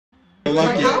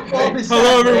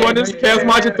Hello everyone, this is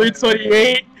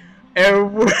Kazmacha328,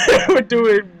 and we're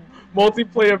doing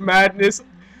multiplayer madness.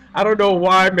 I don't know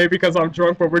why, maybe because I'm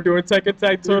drunk, but we're doing Tekken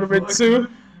Tag Tournament 2.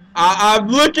 I'm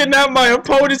looking at my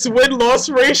opponent's win-loss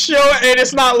ratio, and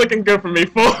it's not looking good for me,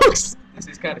 folks. This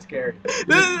is kind of scary.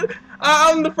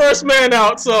 I'm the first man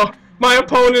out, so my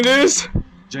opponent is...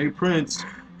 JayPrince,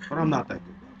 but I'm not that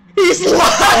good. He's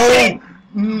lying!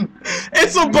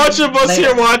 It's a bunch of us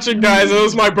here watching, guys. It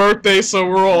was my birthday, so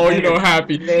we're all, you know,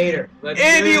 happy. Later.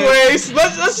 Anyways,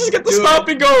 let's just get the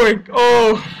stomping going.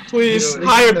 Oh, please,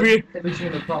 higher B.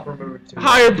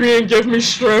 Higher B and give me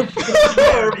strength.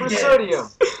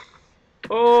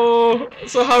 Oh,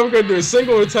 so how are we gonna do it?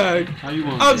 Single or tag? How you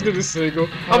want? I'm just gonna do single.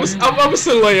 I'm gonna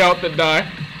still lay out the die.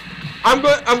 I'm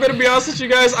gonna be honest with you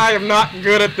guys. I am not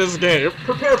good at this game.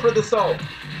 Prepare for the salt.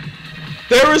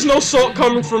 There is no salt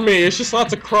coming from me. It's just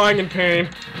lots of crying and pain.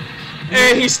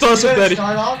 And he starts with Eddie.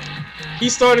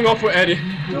 He's starting off with Eddie.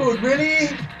 Dude, really?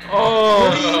 Oh.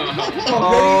 Really?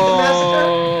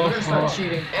 Oh. We're gonna start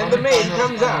cheating. And the maid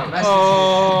comes out.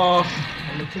 Oh.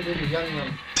 And the kid will be young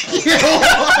one.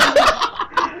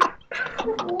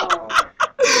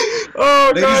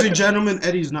 Oh, God. Ladies and gentlemen,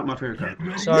 Eddie's not my favorite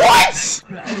character. Sorry. What?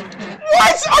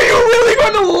 What? Are you really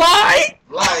gonna lie?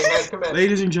 Lying has commenced.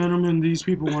 Ladies and gentlemen, these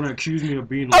people want to accuse me of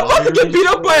being I'm about to get beat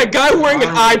up by a guy wearing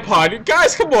an iPod.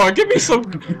 Guys, come on, give me some.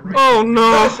 Oh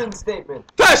no. Fashion statement.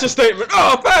 Fashion statement.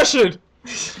 Oh, fashion.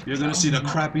 You're gonna see the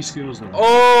crappy skills though.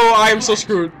 Oh, I am so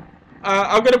screwed.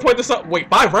 I'm gonna point this out. Wait,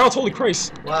 5 rounds? Holy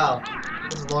Christ. Wow.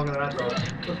 This is longer than I thought.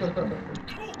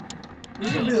 This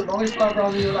is gonna be the longest 5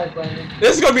 rounds of your life, Brandon.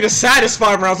 This is gonna be the saddest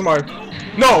 5 rounds of my life.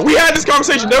 No, we had this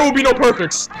conversation. There will be no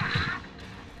perfects.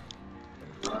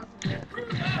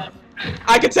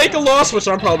 I could take a loss, which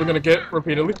I'm probably gonna get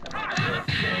repeatedly.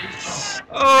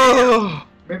 Oh.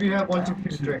 Maybe you have 1 too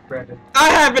few to drink, Brandon. I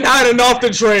haven't had enough to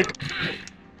drink.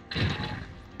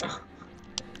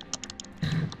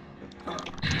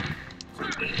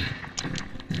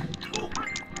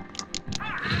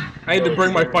 I need to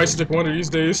bring my fight stick one of these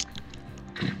days.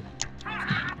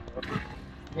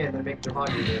 Yeah, they make the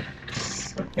hockey there.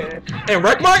 Okay. And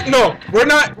wreck my no, we're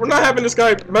not having this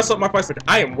guy mess up my fight stick.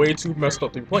 I am way too messed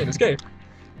up to be playing this game.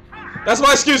 That's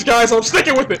my excuse, guys. I'm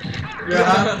sticking with it.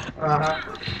 Yeah.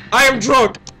 I am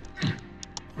drunk.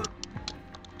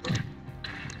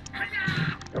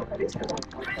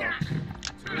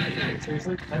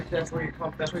 Seriously? That's where you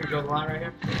come. That's where you draw the line right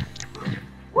here.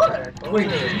 What? Wait.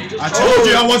 I told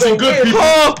you I wasn't good, people.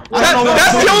 Oh,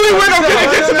 that's the only win I'm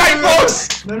gonna get tonight,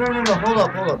 folks. No.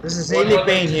 Hold up. This is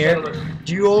ZainMcBaine here.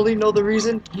 Do you only know the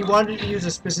reason? He wanted to use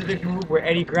a specific move where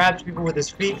Eddie grabs people with his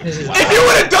feet because his. If you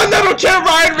would have done that on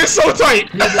camera, I'd have been so tight.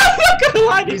 I'm not gonna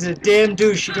lie. He's a damn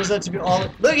douche. He does that to me all.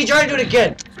 Look, he tried to do it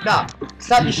again. Nah,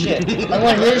 stop your shit. I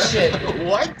want his shit.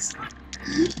 What?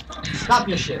 Stop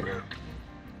your shit.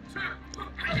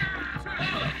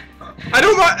 I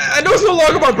know it's no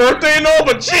longer my birthday and all,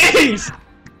 but jeez.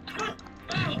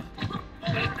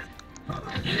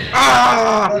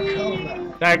 Ah,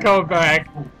 that comeback.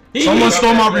 Someone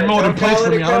stole my remote and placed for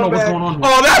me. I don't know what's going on here.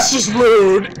 Oh, that's just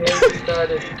rude. This is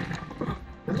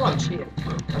I'm cheating.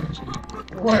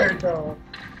 Word though.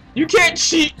 You can't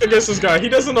cheat against this guy. He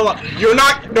doesn't allow. You're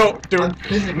not. No, dude.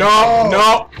 No.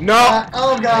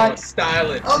 Oh God.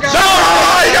 Style it. Oh God.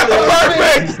 No! You got the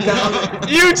perfect.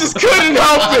 You just couldn't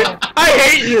help it. I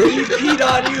hate you. He peed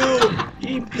on you.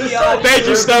 He peed on you. Thank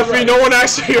you, Stephanie. No one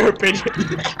asked for your opinion.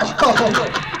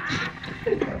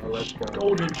 Let's go.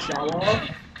 Golden shower.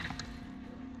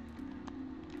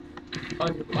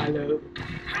 Under my love.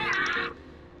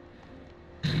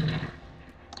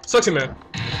 Sexy man.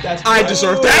 That's I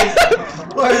deserve that.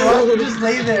 Why don't you just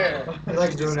lay there? He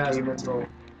likes doing that as a mental.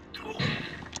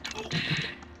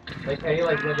 Like Eddie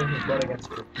like rubbing his butt against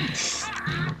you.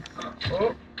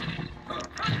 Oh.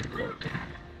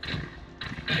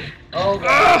 Oh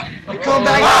God. Come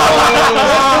back.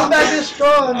 Come back this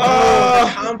strong.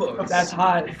 Combos. That's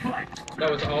hot.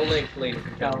 That was all linked, ladies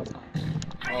and That gentlemen. was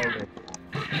hot. All linked.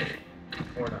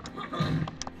 Or not.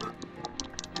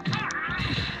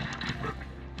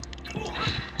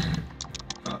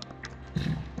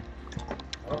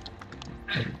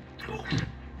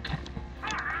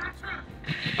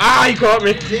 Ah, you caught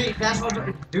me. See, that's what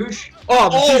douche. Oh,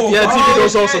 the TV, yeah, TV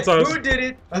goes off shit. sometimes. Who did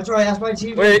it? That's right. That's my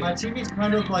TV. Wait. My TV's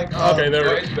kind of like. Okay, there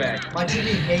Oh, we it's go. back. My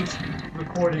TV hates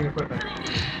recording equipment.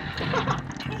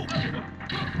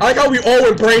 I like how we all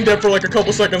went brain dead for like a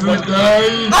couple seconds. Like,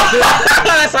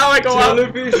 that's how I go out.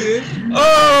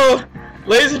 Oh,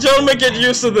 ladies and gentlemen, get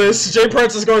used to this.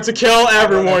 JayPrince is going to kill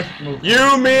everyone.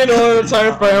 You, me, and our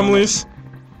entire families.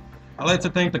 I'd like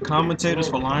to thank the commentators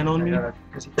for lying on me.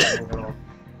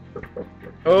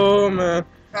 Oh man.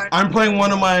 I'm playing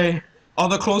one of my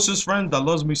other closest friends that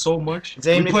loves me so much.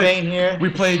 ZainMcBaine here. We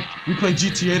played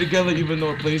GTA together, even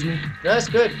though it plays me. That's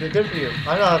good. Good for you.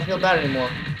 I don't feel bad anymore.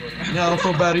 Yeah, I don't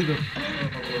feel bad either.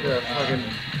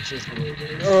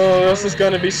 Oh, this is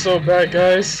gonna be so bad,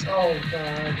 guys. Oh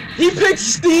god. He picked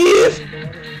Steve.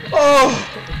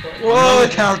 Oh. Another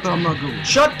What? character I'm not good with.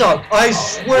 Shut up! I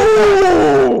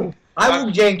swear. Ooh. I will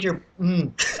yank your.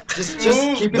 Just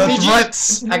keep it The PG.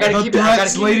 threats. I gotta The keep it. I gotta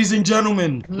threats, keep ladies and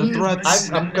gentlemen. The it.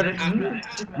 threats. I'm gonna.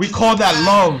 We call that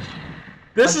love.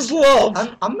 This is love.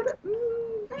 I'm gonna.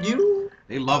 You.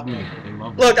 They love me. They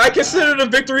love me. Look, I consider it a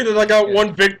victory that I got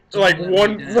one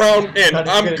round in. Not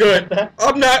I'm even good. gonna get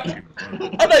I'm not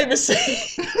even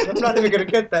saying. I'm not even gonna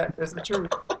get that. That's the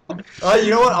truth.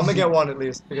 You know what? I'm gonna get one at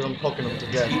least because I'm poking him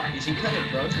to death. You should kind of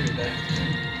drunk with that.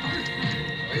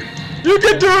 You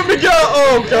can do it, Miguel.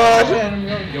 Oh God.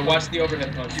 You'll watch the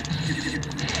overhead punch.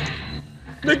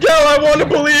 Miguel, I want to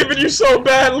believe in you so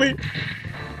badly.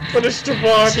 But it's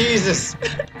Javon. Jesus.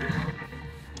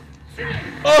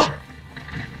 Oh.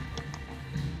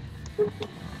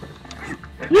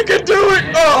 You can do it!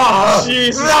 Oh,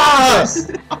 Jesus!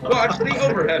 Watch the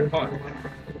overhead punch.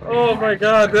 Oh my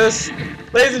God, this...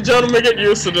 Ladies and gentlemen, get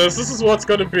used to this. This is what's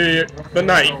gonna be the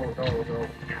night.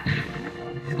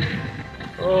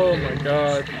 Oh my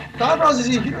God. Tom Rose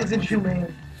is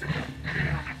inhumane.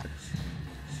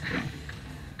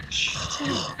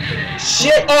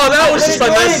 Shit! Oh, that was just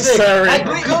unnecessary. I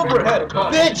agree, overhead,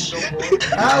 bitch!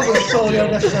 That was totally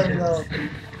unnecessary, though.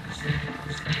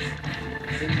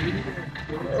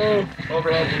 Oh.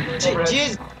 Overhead.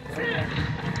 Jeez.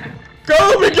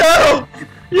 Go, Miguel!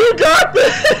 You got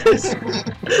this!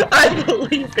 I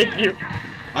believe in you.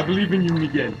 I believe in you,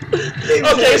 Miguel.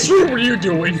 Okay, so what were you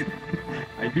doing?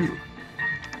 I do.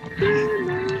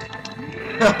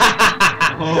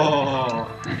 Oh,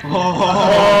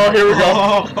 here we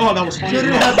go. Oh, that was funny.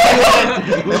 Overhead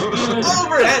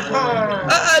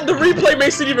punch! The replay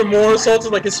makes it even more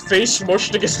insulting, like his face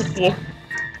smushed against the floor.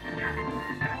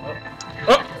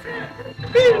 Oh.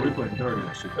 Oh, we playing dirty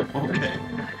and shit. Okay.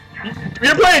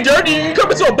 You're playing dirty, you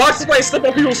come into a boxing fight, step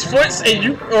on people's foot, and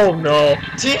you... Oh no.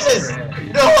 Jesus!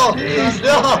 No!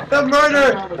 No! The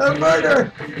murder! The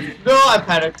murder! No, I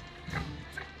panicked.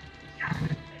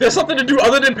 There's something to do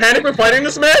other than panic when fighting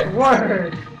this man?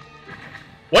 Word!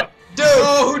 What? Dude!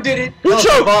 Oh, who did it? Who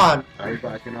choked? Vaughn. I was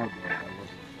backing out, bro.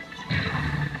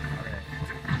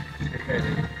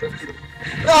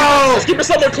 No! Let's keep it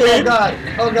somewhat Oh clean. god!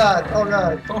 Oh god! Oh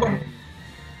god!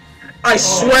 I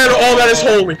swear to all that is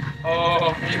holy.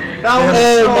 Oh. That was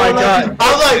Oh so my lucky. God.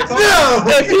 I'm like, no!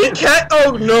 If he can't...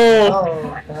 Oh no.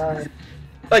 Oh god.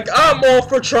 Like, I'm all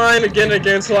for trying again and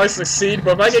again until I succeed,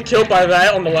 but if I get killed by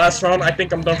that on the last round, I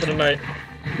think I'm done for the night.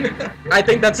 I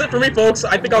think that's it for me, folks.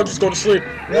 I think I'll just go to sleep.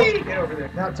 Yep. Get over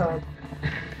there. Now time.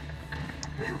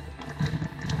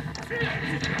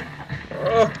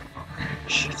 Oh,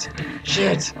 Shit.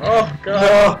 Shit. oh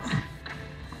God. No.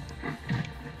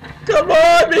 Come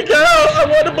on, Miguel! I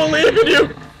want to believe in you!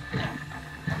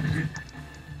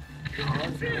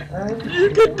 You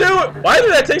can do it! Why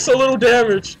did that take so little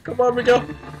damage? Come on, Miguel.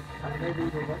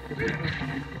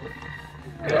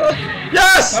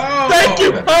 Yes! Oh. Thank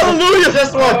you! Hallelujah!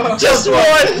 Just one. Just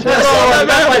one! That's all that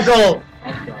That's my matters. goal.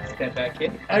 Step back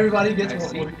in. Everybody gets I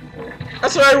see. one.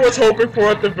 That's what everyone's hoping for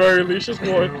at the very least, just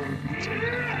one.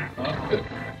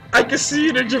 I can see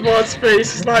it in Javon's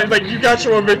face. It's not like you got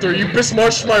your own victory. You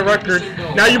besmirched my record.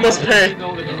 Now you must pay.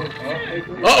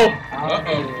 Uh-oh.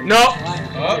 Uh-oh. No.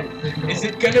 Is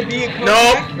it gonna be a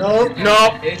No. comeback? No.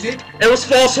 No. Is it? It was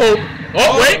false hope.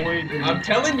 Oh, wait. I'm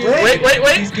telling you. Wait.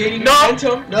 Wait. He's gaining No.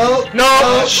 momentum. No.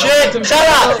 No. Shit. Shut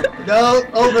up. No.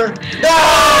 Over. No.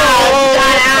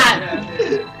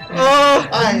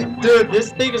 Dude,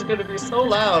 this thing is gonna be so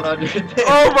loud on your thing.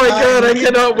 Oh my God! I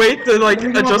cannot wait to like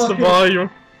adjust the volume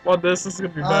on this. This is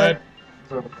gonna be bad.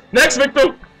 Next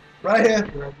victim. Right here.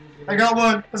 I got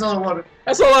one. That's all I wanted.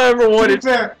 That's all I ever To be wanted.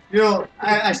 fair,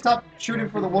 I stopped shooting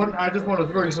for the one. I just want to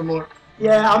throw you some more.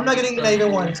 Yeah, I'm not getting either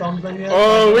one, so I'm like, yeah.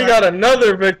 Oh, we got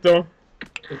another victim.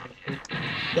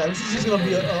 Yeah, this is just gonna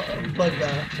be a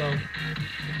bloodbath. So.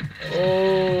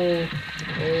 Oh.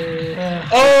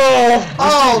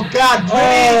 Oh God, really?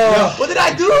 Oh. What did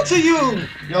I do to you?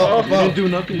 Yo, You didn't do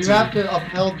nothing you to have to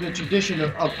uphold the tradition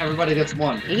of everybody gets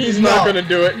one. He's not gonna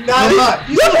do it. No, You're not.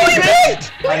 Look who he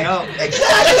picked! I know.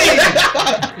 Exactly.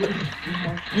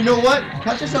 You know what?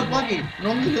 Cut yourself lucky.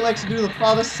 Normally he likes to do the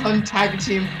father-son tag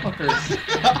team fuckers.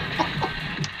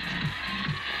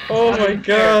 Oh my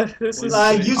god, this is.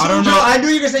 You don't Joe, know. I knew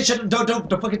you were gonna say shut. Don't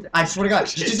fucking. I swear to God.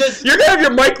 Just, You're gonna have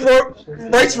your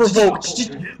rights revoked.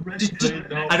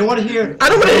 I don't want to hear. I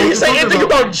don't want to hear you say anything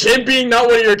about Jin being not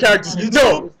one of your characters.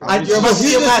 No. You're about to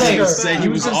be a massacre. Say he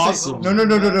was awesome. No.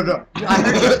 I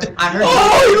heard.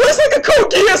 Oh, he looks like a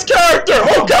Code Geass character.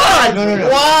 Oh god. No.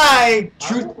 Why?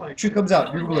 Truth comes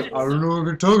out. You're like, I don't know what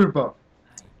you're talking about.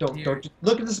 Don't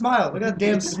look at the smile. Look at that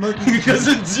damn smirk. Because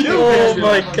it's you. Oh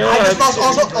my I god. just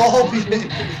lost all hope.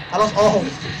 I lost all hope.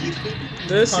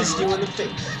 This is. Punch you in the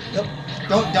face. Nope.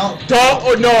 Don't. Don't.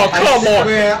 Oh no! Come on.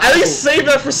 swear At least save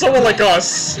that for someone like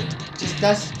us.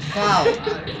 That's foul.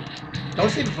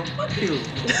 Don't save it for fuck you.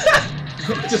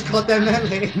 Just cut that man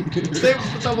lane. Save it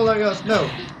for someone like us. No.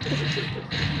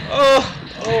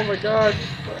 Oh my god.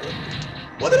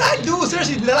 What did I do?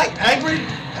 Seriously, did I like angry?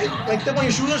 Like step on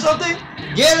your shoes or something?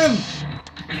 Get him!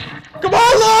 Come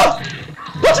on, love!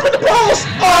 Punch him in the balls!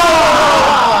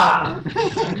 Ah!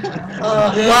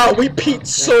 Wow, we peaked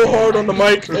so hard on the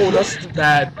mic. Oh, that's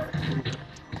bad.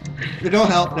 It don't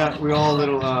help that we're all a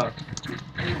little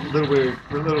weird.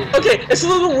 We're a little. Okay, it's a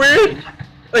little weird.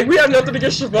 Like, we have nothing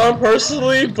against Siobhan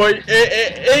personally, but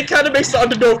it kind of makes the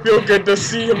underdog feel good to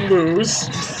see him lose.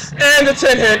 And the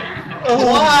 10 hit.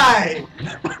 Why?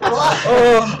 Why?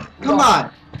 Oh, Come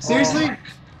on. Seriously?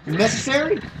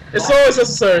 Necessary? it's always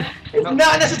necessary. It's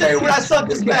not necessary when I suck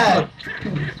this bad.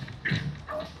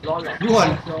 You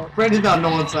won. Brandon's not on no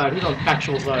one's side. He's on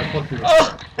factual side. Fuck you.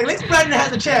 Oh, At least Brandon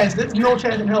has a chance. There's no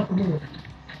chance in hell for me.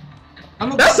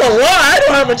 that's a lie. I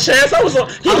don't have a chance.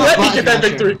 He I'm a let me button get that masher.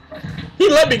 victory. He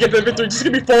let me get that victory. Just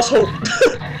give me false hope.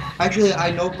 Actually,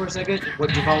 I know for a second what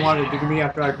Javon wanted to do to me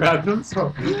after I grabbed him,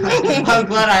 so I'm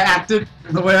glad I acted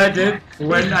the way I did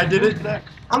when I did it.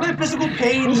 I'm in physical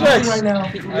pain Who's next? right now.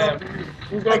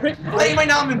 Who's gonna pick? Right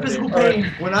now, I'm in physical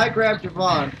pain. When I grabbed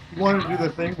Javon, he wanted to do the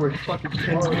thing where he fucking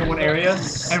pins me in one area and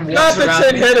walks Not the around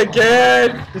 10 me. hit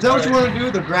again. Is that what you want to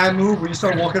do? The grab move where you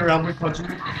start walking around me punching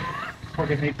me?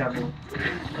 Fucking hate that move.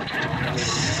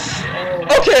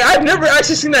 Okay, I've never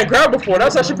actually seen that grab before.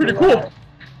 That's actually pretty cool.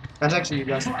 That's actually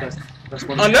that's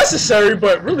one. Unnecessary,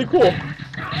 but really cool.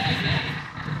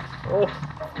 Oh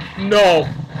no!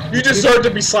 You deserve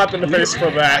to be slapped in the face for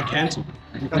that. Cancel.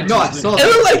 No, I saw It that.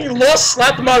 looked like you lost,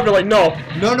 slapped him out, and be like, no,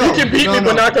 No, you can beat me,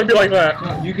 but not gonna be like that.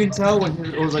 No, you can tell when his,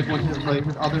 it was like when his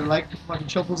other leg fucking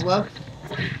shuffles left.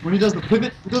 When he does the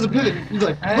pivot, He's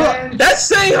like, "Huh." That's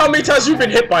saying how many times you've been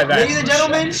hit by that. Ladies and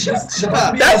gentlemen, shut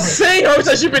up. That's saying how many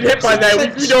times you've been hit by that.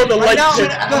 If you know the Right light now, shit.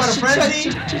 I'm in a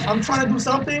frenzy. I'm trying to do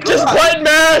something. Just button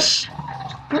mash.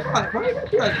 Come on, why are you gonna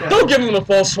do like that? Don't give him the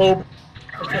false hope.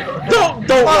 Don't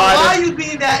Why lie. are you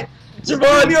being that?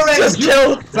 Javon, me already. just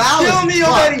kill. Kill me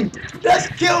already. Just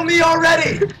kill me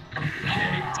already.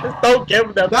 Just don't give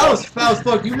him that. That was foul as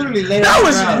fuck. You literally laid That on the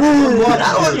was ground. rude.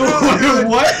 That was rude.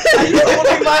 What? You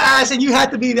opened my ass and you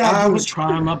had to be that I rude. was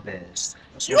trying my best.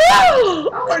 Yeah.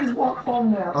 I'm ready to walk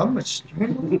home now. I'm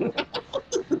ashamed.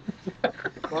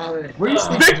 Where you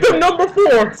sleeping? Victim number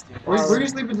 4. Where you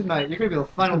sleeping tonight? You're gonna be the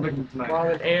final victim tonight.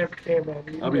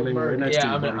 I'll be living right next to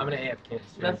you. I'm buddy. gonna AFK.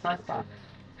 That's my spot.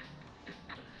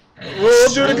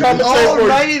 We'll do the commentary for you.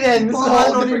 Alrighty then. This is a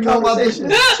whole different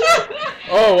conversation.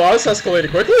 Oh, wow, this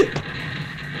escalated quickly.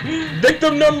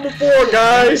 Victim number 4,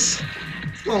 guys.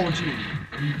 What's wrong with you?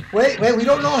 Wait, we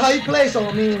don't know how you play, so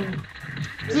I mean,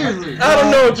 seriously. I don't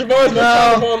know, Javon's been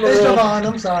kind of on the it's roll. Javon,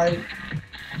 I'm sorry.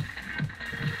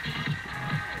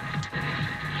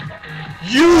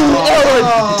 You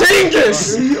are a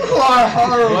dingus! You are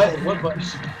horrible. What button?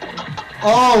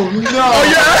 Oh no. Oh,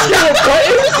 you're asking what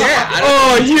buttons? Yeah, I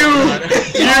Oh,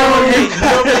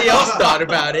 Nobody else thought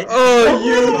about it.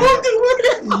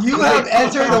 You have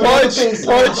entered the Punch, face.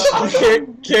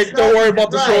 punch, kick. Don't worry about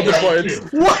the shoulder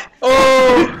buttons. What?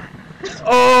 Oh!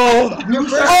 Oh! You're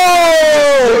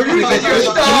Oh! using your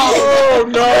thumb. Oh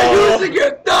no! using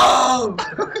your thumb.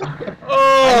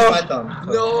 Oh! My thumb.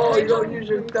 No, you don't use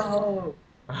your thumb.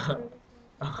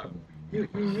 You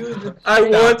use it. I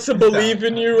want to believe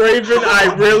in you, Raven.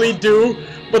 I really do.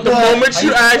 But the But moment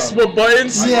you I- ask what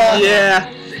buttons, Yeah.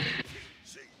 yeah.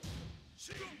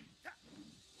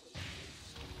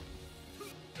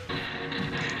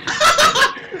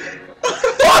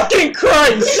 Fucking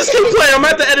Christ! Just keep playing. I'm gonna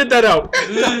have to edit that out.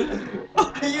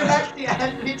 Can you actually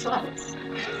add me twice?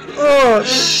 Oh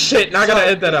shit! Now I gotta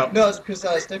edit that out. No, it's because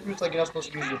Stephen's like you're not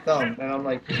supposed to use your thumb, and I'm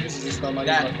like, he uses his thumb, I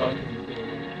use my thumb.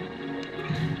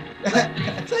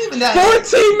 It's not even that.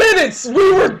 14 minutes.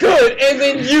 We were good, and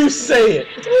then you say it.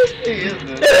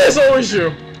 It is always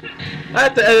you. I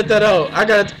have to edit that out. I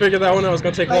got to figure that one out. It's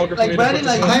gonna take longer for me to put Brandon,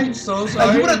 this like, on. I'm so sorry.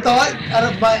 Like, you would have thought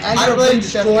out of my anger of being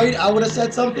destroyed, I would have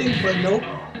said something, but nope.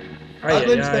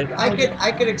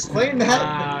 I could explain that.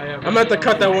 I'm about to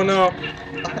cut that one out.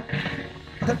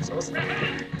 I'm so sorry.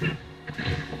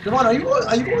 Devon, are you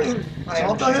going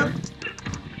soft on him?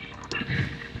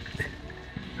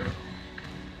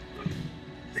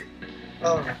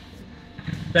 Oh,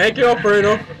 Thank you,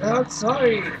 Alfredo. I'm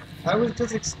sorry. I was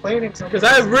just explaining something.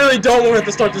 Because I really don't want to have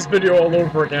to start this video all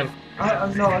over again. No,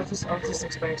 I was just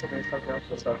explaining something.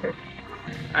 Okay.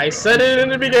 I said it in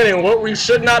the beginning, what we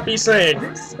should not be saying.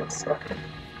 I'm so sorry.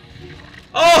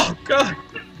 Oh, God.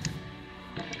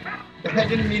 I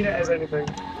didn't mean it as anything.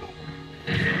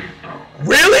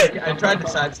 Really? I tried to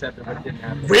sidestep it, but it didn't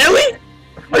happen. Really?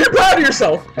 Are you proud of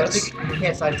yourself? I don't think you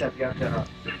can't sidestep. You have to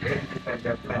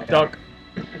defend. Duck.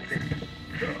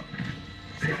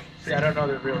 See, I don't know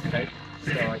the real type,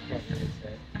 so I can't really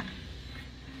say.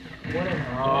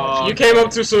 You came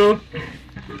up too soon.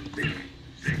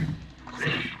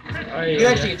 You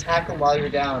actually attack him while you're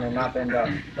down and not bend up.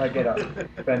 Like get up.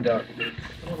 Bend up.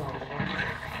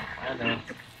 I know.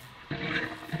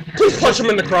 Please punch him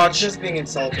in the crotch. Just being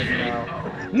insulted now.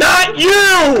 Not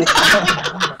you!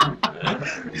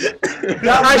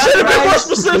 I should have been more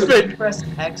specific. Press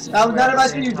X. Not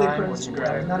advice for you, Time JayPrince. when you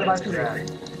grab. Not advice for you.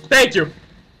 Thank you.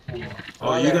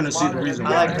 Oh, you're gonna see the reason I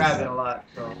why. like grabbing a lot,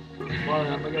 so. Well,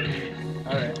 I'm gonna be.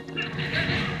 Alright.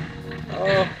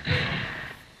 Oh.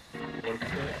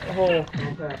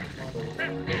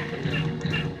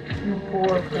 You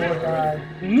poor guy.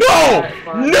 No!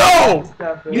 No!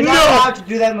 You're not allowed to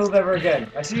do that move ever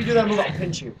again. I see you do that move, I'll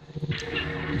pinch you.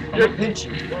 You're- I'll pinch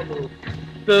you.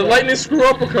 The lightning screw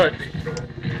uppercut.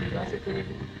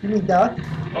 You mean that?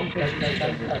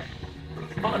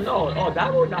 Oh no! Oh,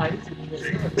 that was nice.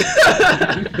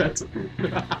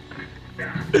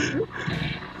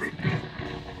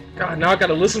 God, now I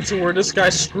gotta listen to where this guy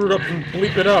screwed up and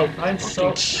bleep it out. I'm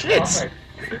so Shit! sorry.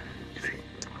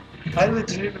 I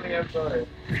legitimately am sorry.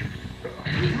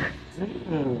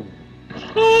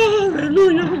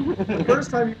 Hallelujah! The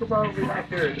first time you could probably not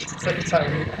hear it, it's the second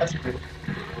time you asked me.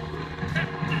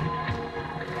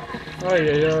 Ay,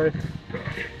 ay, ay.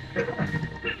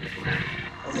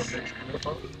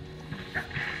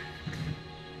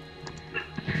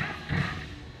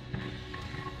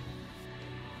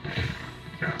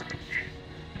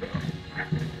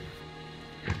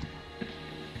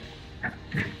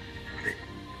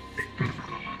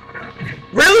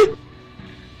 Really?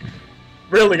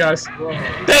 Really, guys?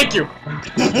 Thank you.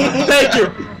 Thank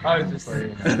you. I was just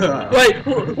like. Like,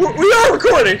 we are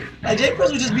recording.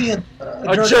 JayPrince was just being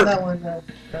a jerk jerk. on that one.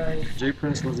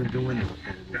 JayPrince wasn't doing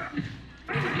that.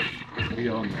 We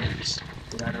all know this.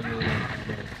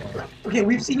 Okay,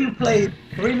 we've seen you play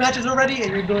 3 matches already,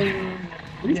 and you're doing.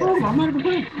 What are you talking about? I'm not even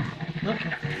playing.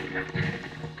 Okay.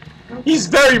 He's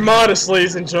very modest,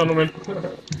 ladies and gentlemen.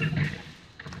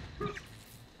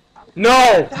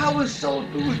 No! That was so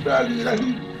douchebaggy. Like,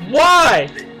 Why?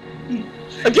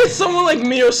 Against someone like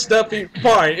me or Steffi,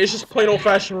 fine, it's just plain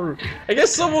old-fashioned rude.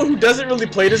 Against someone who doesn't really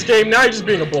play this game, now you're just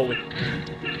being a bully.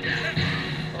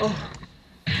 Oh.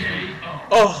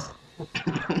 Oh.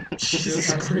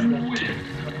 Jesus Christ.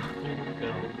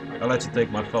 I like to thank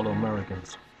my fellow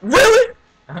Americans. Really?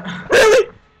 Really?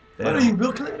 They what are you, don't.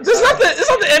 Bill Clinton? This is not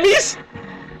the Emmys?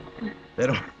 They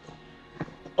don't.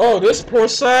 Oh, this poor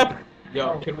sap.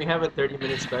 Yo, can we have a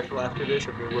 30-minute special after this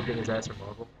if we're whooping his ass for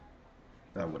Marvel?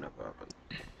 That would never happen.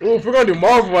 Ooh, if we're gonna do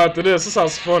Marvel after this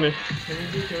sounds funny. Can we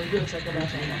do a second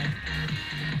match on that?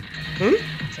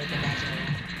 Second match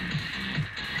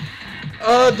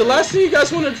on The last thing you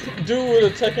guys want to do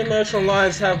with a Tekken match online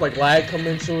is have like lag come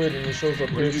into it and it shows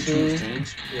up What here did you too. choose,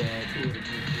 James? Yeah, Is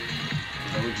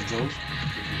that what you chose?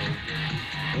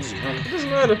 Doesn't matter. It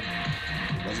doesn't matter.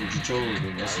 That's what you chose.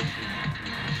 Then that's it.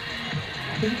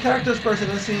 Pick your characters first,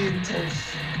 and let's see details.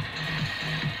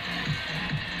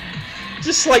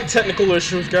 Just slight technical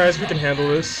issues, guys. We can handle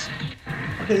this.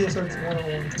 Okay, yeah, so it's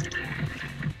 1-on-1.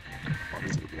 Oh,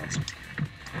 this is gonna be awesome.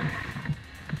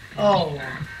 Oh.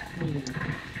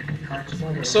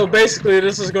 So basically,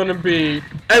 this is going to be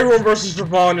everyone versus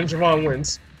Javon, and Javon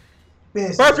wins.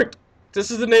 Perfect.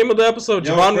 This is the name of the episode.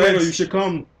 Yo, Javon Fredo, wins. you should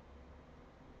come.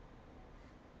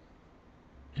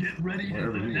 Get ready for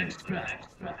Wherever the he next is. battle.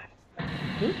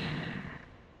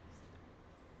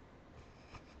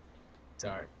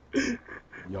 sorry.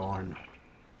 Yarn.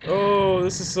 Oh,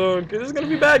 this is so good. This is going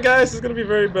to be bad, guys. This is going to be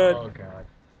very bad. Oh god.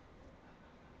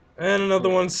 And another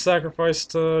one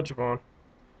sacrificed to Javon.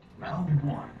 Round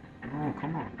 1. Oh,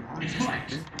 come on, guys.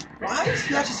 Why is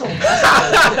he actually so Yeah,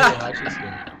 vascular? actually,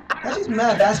 skin. Actually, he's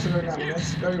mad vascular right now.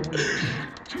 That's very weird.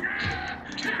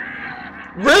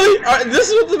 Really? This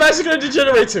is what the match is going to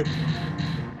degenerate to.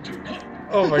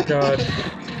 Oh my god.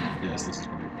 Yes, this is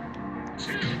funny.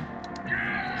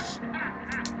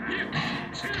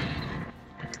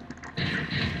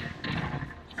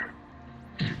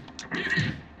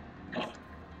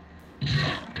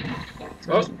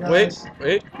 Oh,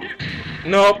 wait.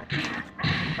 Nope.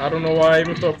 I don't know why I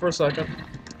even thought for a second.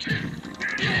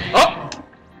 Oh!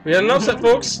 We had an upset,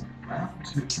 folks.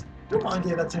 Come on,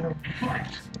 give that to him.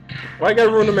 Why you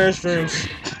gotta ruin the man's dreams?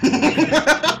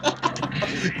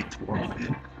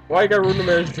 Why you gotta ruin the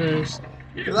man's dreams?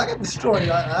 Because I got destroyed.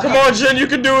 Come on, Jin, you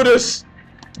can do this!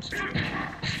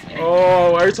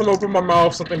 Oh, every time I open my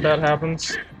mouth, something bad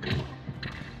happens.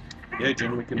 Yeah,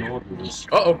 Jin, we can all do this.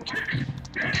 Uh-oh.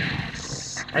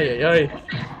 Ay, ay, ay.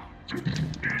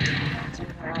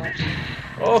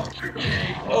 Oh.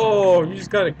 Oh, you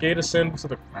just got a gator send to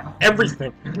the...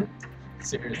 everything.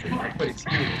 Seriously, but it's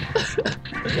huge.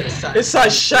 It's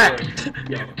size Shaq.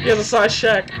 He has a size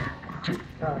Shaq.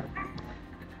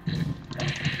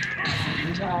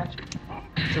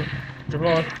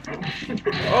 Javon.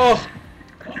 Oh.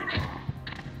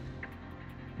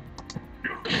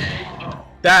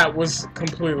 That was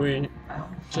completely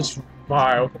just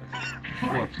vile.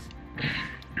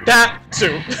 That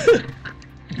too.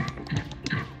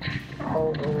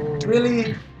 Oh,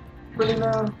 really? Really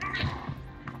now?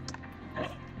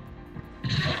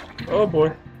 Oh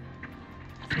boy.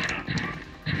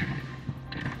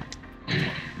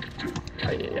 Ay,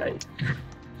 ay, ay.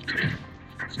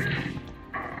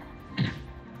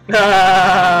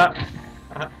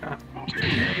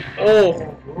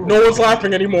 Oh, no one's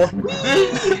laughing anymore.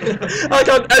 I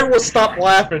got everyone stop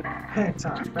laughing. Hang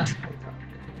time. That's hang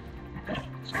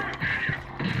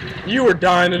time. You were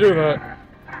dying to do that.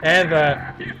 And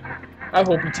that. I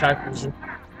hope he tackles you.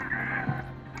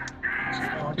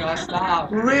 Oh god,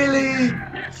 stop. Really?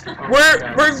 We're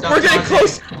getting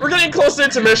close. We're getting close to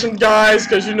intermission, guys,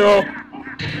 because you know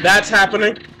that's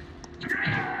happening.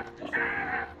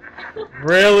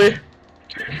 Really?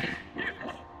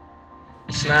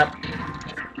 Snap.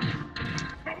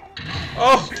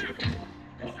 Oh.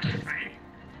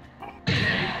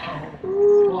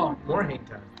 Oh, more hang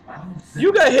time.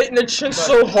 You got hit in the chin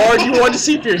so hard you wanted to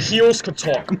see if your heels could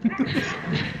talk.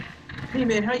 Hey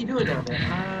man, how you doing down there?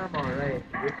 I'm alright.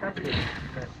 Recovering.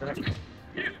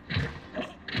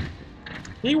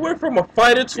 He went from a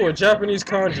fighter to a Japanese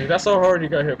kanji. That's how hard he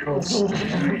got hit, folks.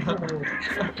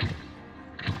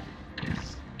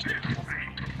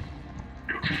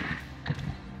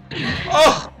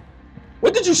 Oh!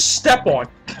 What did you step on?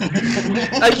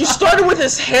 Like, you started with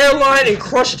his hairline and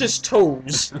crushed his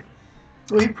toes.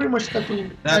 So he pretty much stepped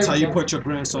in. That's how you put your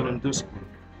grandson in discipline.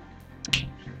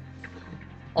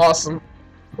 Awesome.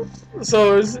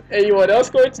 So is anyone else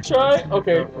going to try?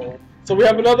 Okay. So we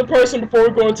have another person before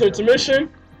we go into intermission.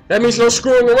 That means no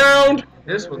screwing around.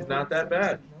 This one's not that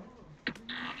bad.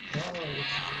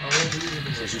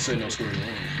 As you say, no screwing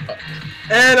around.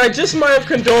 And I just might have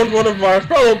condoned one of our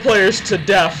fellow players to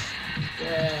death.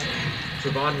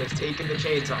 Javon has taken the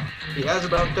chainsaw. He has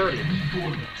about 30.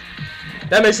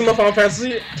 That makes him a Final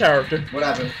Fantasy character. What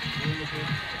happened?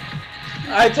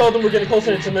 I told them we're getting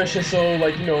closer to intermission, so,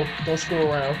 like, you know, don't screw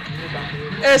around.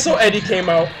 And so Eddie came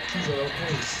out.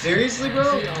 Seriously,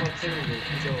 bro?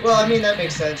 Well, I mean, that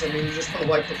makes sense. I mean, you just want to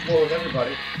wipe the floor with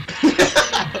everybody.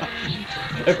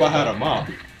 If I had a mop.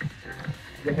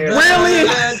 Really?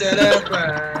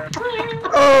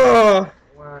 Oh.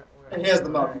 He has the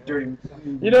mop, dirty.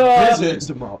 You know, It's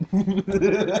the mop.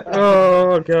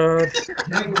 oh god.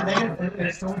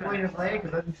 Is someone playing your leg?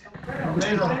 Because I'm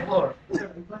laying on the floor.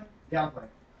 Yeah, I'm playing.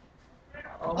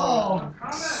 Oh,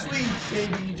 sweet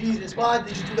baby Jesus. Why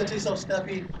did you do that to yourself,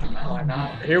 Steffi? Why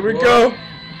not? Here we go.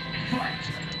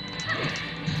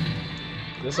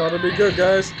 This ought to be good,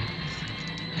 guys.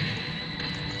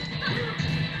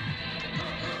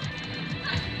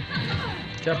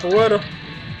 Capoeira.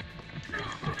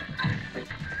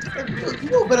 You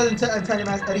know better than telling him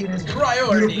Eddie and his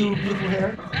Priority. beautiful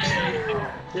hair.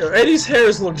 Yo, Eddie's hair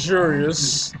is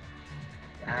luxurious.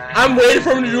 I'm waiting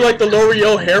for him to do like the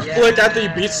L'Oreal hair flick after he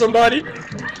beats somebody.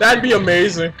 That'd be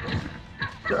amazing.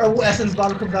 The herbal essence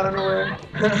bottle comes out of nowhere.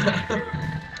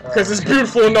 Because it's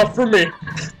beautiful enough for me.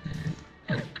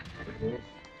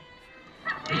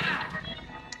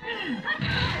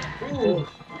 Ooh.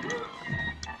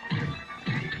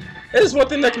 There's one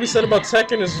thing that can be said about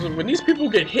Tekken is when these people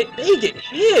get hit, they get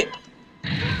hit.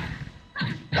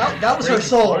 That was her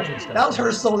soul. That was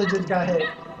her soul that just got hit.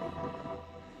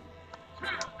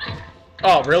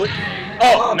 Oh, really?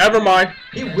 Oh, never mind.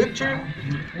 He whipped her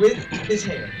with his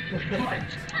hair.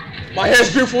 My hair's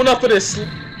beautiful enough for this.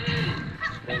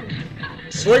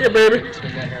 Swing it, baby.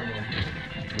 Swing that hair more.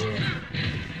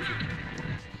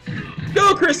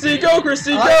 Go, Christy! Go,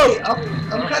 Christy! Go!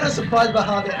 I'm kind of surprised by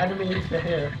how they animated the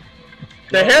hair.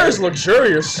 The hair is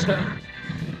luxurious.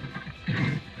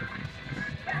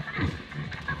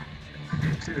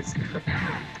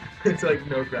 It's like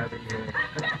no grabbing here.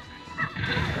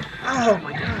 Oh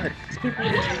my god.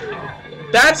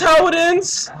 That's how it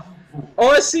ends?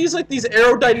 All I see is like these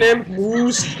aerodynamic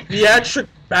moves, theatric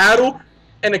battle,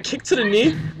 and a kick to the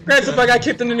knee. Granted, if I got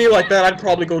kicked in the knee like that, I'd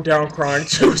probably go down crying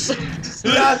too. So.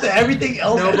 Not that everything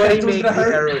else. Nobody make the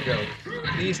hurt. arrow joke.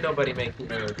 Please, nobody make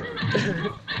the arrow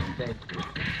joke. Thank you.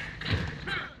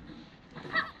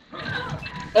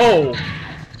 Oh.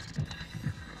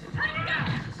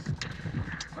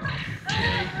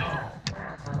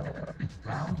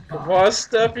 Come on,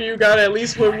 Steffi, you gotta at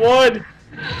least win one.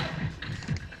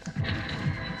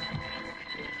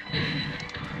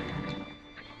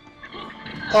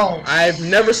 Oh. I've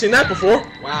never seen that before.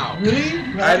 Wow. Really?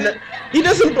 He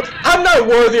doesn't. I'm not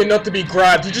worthy enough to be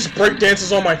grabbed. He just break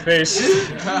dances on my face.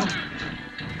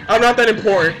 I'm not that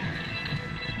important.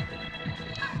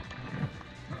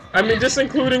 I mean, just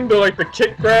including the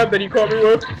kick grab that he caught me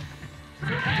with.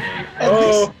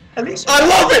 At least. I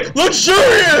love it!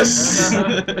 Luxurious!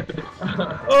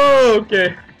 Oh,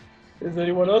 okay. Is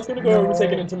anyone else gonna go? Or we're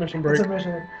taking an intermission break.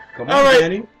 Intermission. Come All on, right.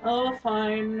 Danny. Oh,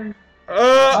 fine.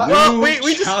 Well, we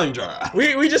just Challenger.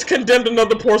 we just condemned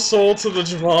another poor soul to the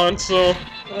Javon, so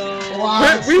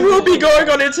Wow. we will be going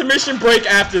on intermission break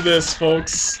after this,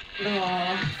 folks.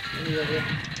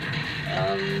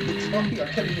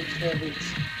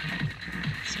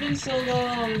 It's been so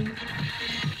long.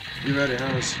 You ready,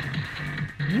 Hans?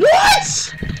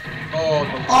 What? Oh,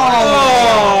 the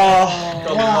Oh.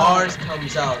 The Wow. Lars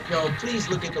comes out. Yo, please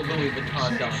look at the Louis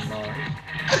Vuitton Don Lars.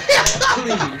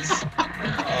 Please.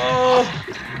 Oh.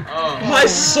 Oh. My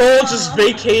soul just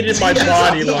vacated my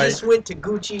body, He like. just went to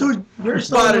Gucci. Dude, your Bought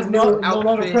son a is new no longer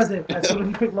outfit. present as soon as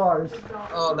you pick Lars.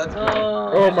 Oh, that's good.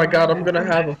 Oh my god, I'm gonna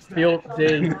have a field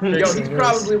day. Yo, fixing he's this.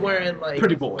 probably wearing like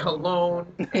Pretty boy. cologne,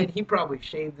 and he probably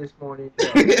shaved this morning.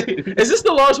 Is this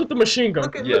the Lars with the machine gun?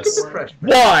 Look at Yes. the freshman.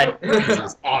 Why? This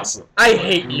is awesome. I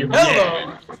hate you.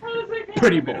 Hello.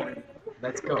 Pretty boy.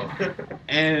 Let's go.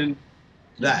 And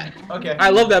that. Okay. I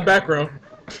love that background.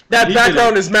 That He did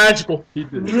background it. is magical. He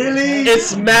did it. Really?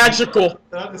 It's magical.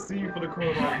 I have to see you for the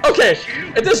corner. Okay,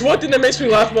 if there's one thing that makes me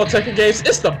laugh about Tekken games,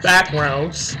 it's the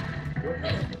backgrounds.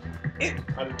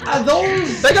 Are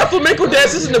those? They got flamenco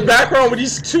dances in the background where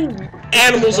these two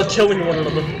animals are killing one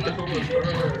another.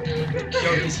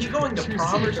 Yo, is he going to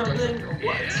prom or something? Or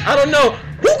what? I don't know.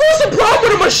 Who goes to prom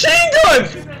with a machine gun?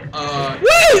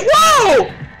 Wait, whoa!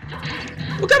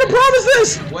 What kind of prom is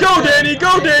this? What's Go, that? Danny,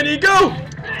 go, Danny, go!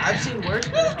 I've seen worse.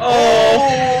 Oh.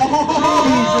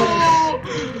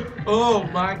 Oh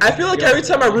my god. I feel like every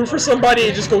time I root for somebody,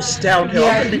 it just goes downhill.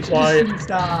 I'm gonna be quiet.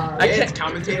 Stop. I It's can't.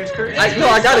 commentator's curse. No,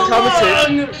 I gotta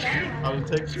commentate.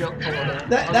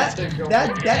 That ass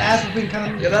has been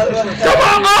kind of. Come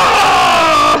on!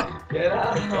 Ah! Get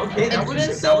out. Okay, that was, It's been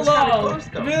that so was kind of long. close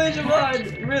though. Really,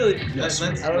 Javon? Really? Yes.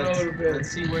 Let's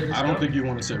see where this I don't goes. think you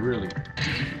want to say really.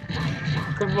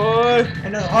 Come on.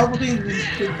 And the horrible thing is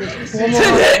there's 4 more.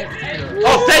 Hit it!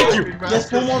 Oh, thank you. There's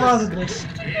 4 more rounds of this.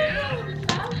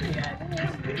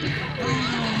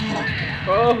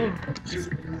 Oh.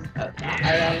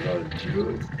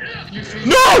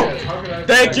 No!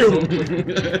 Thank you.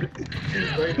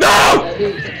 No!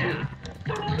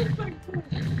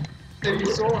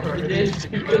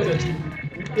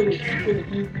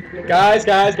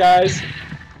 Guys.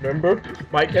 Remember,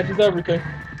 Mike catches everything.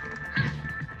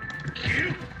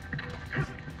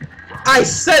 I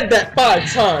said that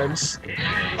 5 times.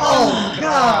 Oh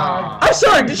god! I'm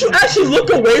sorry, did you actually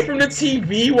look away from the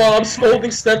TV while I'm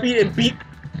scolding Steffi and beat?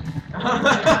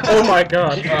 Oh my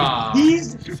god.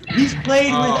 He's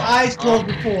played with eyes closed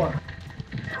before.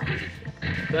 Do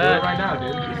it That, right now,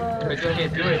 dude. I still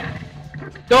can't do it.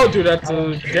 don't do that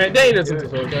to Danny doesn't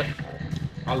deserve that.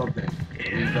 I love that.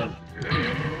 He does.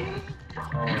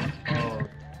 Oh,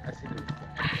 I see.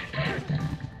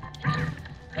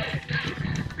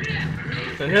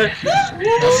 That's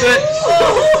it.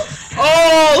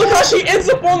 Oh, look how she ends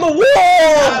up on the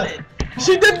wall!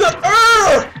 She did the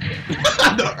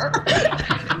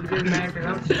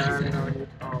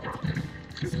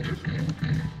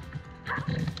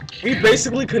We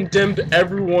basically condemned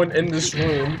everyone in this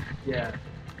room Yeah.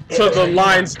 to the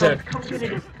lion's den.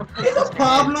 It's a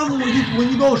problem when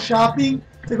you go shopping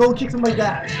to go kick somebody's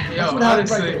ass. That's Yo, what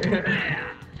happens honestly. right there.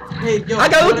 Hey, yo. I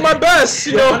gotta look my best,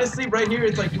 you know. Honestly, right here,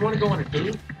 it's like, you want to go on a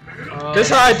date? That's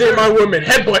how I date my women.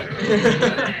 Headbutt.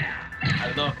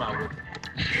 I love my women.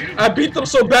 I beat them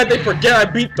so bad they forget I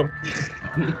beat them.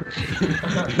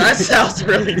 That sounds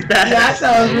really bad. That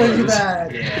sounds really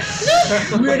bad.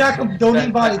 Yeah. We're not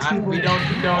condoning violence, people. We don't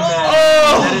condone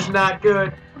that. Oh. That is not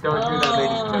good. Don't do that,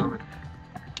 ladies and gentlemen.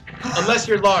 Unless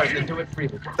you're Lars, then do it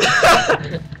freely.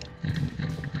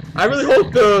 I really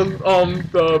hope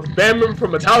the band member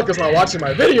from Metallica's not watching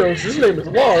my videos. His name is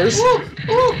Lars.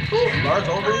 Lars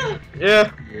over?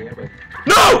 Yeah. Yeah, but...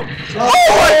 No! Oh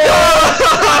my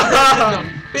god!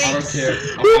 I don't care.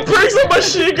 Who brings a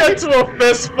machine gun to a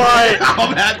fist fight?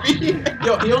 I'm happy.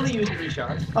 Yo, he only used 3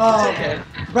 shots. Oh, It's okay.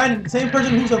 Brandon, same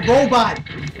person who's a robot.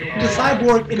 He's a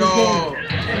cyborg in Go. this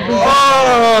game.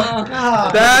 Oh, Ah.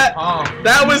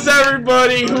 that was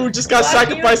everybody who just got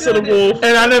sacrificed to the wolf.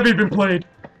 And I never even played.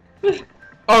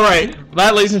 Alright,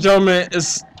 that, ladies and gentlemen,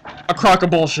 is a crock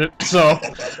of bullshit. So,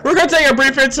 we're gonna take a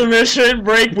brief intermission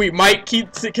break. We might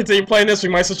continue playing this. We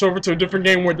might switch over to a different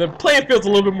game where the playing field's a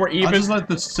little bit more I even. just like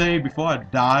to say before I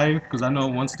die, because I know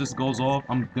once this goes off,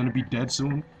 I'm gonna be dead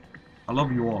soon. I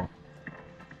love you all.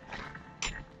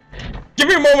 Give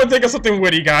me a moment to think of something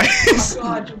witty, guys.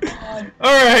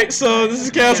 Alright, so this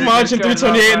is Chaos Maj and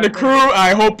 328 and the crew.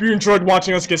 I hope you enjoyed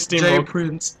watching us get steamrolled.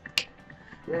 JayPrince.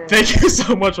 Thank you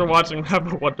so much for watching.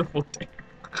 Have a wonderful day.